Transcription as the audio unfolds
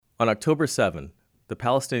On October 7, the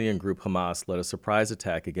Palestinian group Hamas led a surprise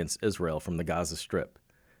attack against Israel from the Gaza Strip.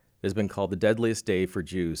 It has been called the deadliest day for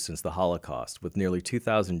Jews since the Holocaust, with nearly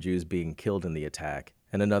 2,000 Jews being killed in the attack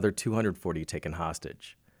and another 240 taken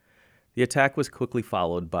hostage. The attack was quickly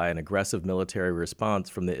followed by an aggressive military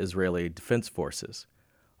response from the Israeli Defense Forces.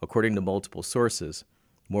 According to multiple sources,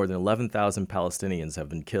 more than 11,000 Palestinians have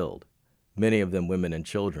been killed, many of them women and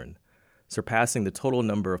children, surpassing the total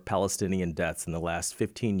number of Palestinian deaths in the last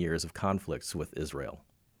 15 years of conflicts with Israel.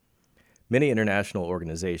 Many international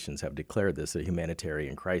organizations have declared this a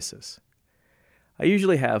humanitarian crisis. I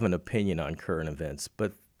usually have an opinion on current events,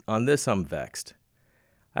 but on this I'm vexed.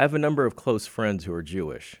 I have a number of close friends who are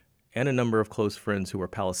Jewish, and a number of close friends who are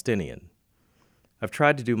Palestinian. I've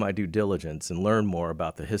tried to do my due diligence and learn more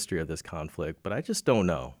about the history of this conflict, but I just don't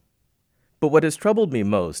know. But what has troubled me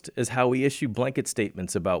most is how we issue blanket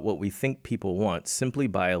statements about what we think people want simply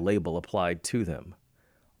by a label applied to them.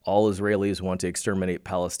 All Israelis want to exterminate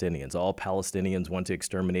Palestinians. All Palestinians want to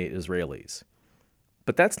exterminate Israelis.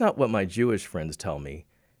 But that's not what my Jewish friends tell me,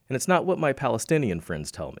 and it's not what my Palestinian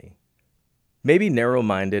friends tell me. Maybe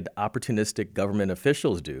narrow-minded, opportunistic government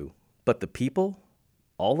officials do, but the people?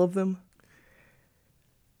 All of them?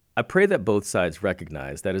 I pray that both sides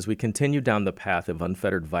recognize that as we continue down the path of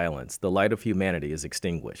unfettered violence, the light of humanity is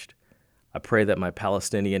extinguished. I pray that my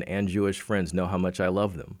Palestinian and Jewish friends know how much I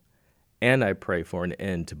love them. And I pray for an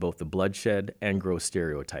end to both the bloodshed and gross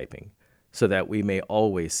stereotyping, so that we may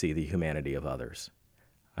always see the humanity of others.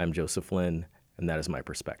 I'm Joseph Flynn, and that is my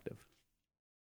perspective.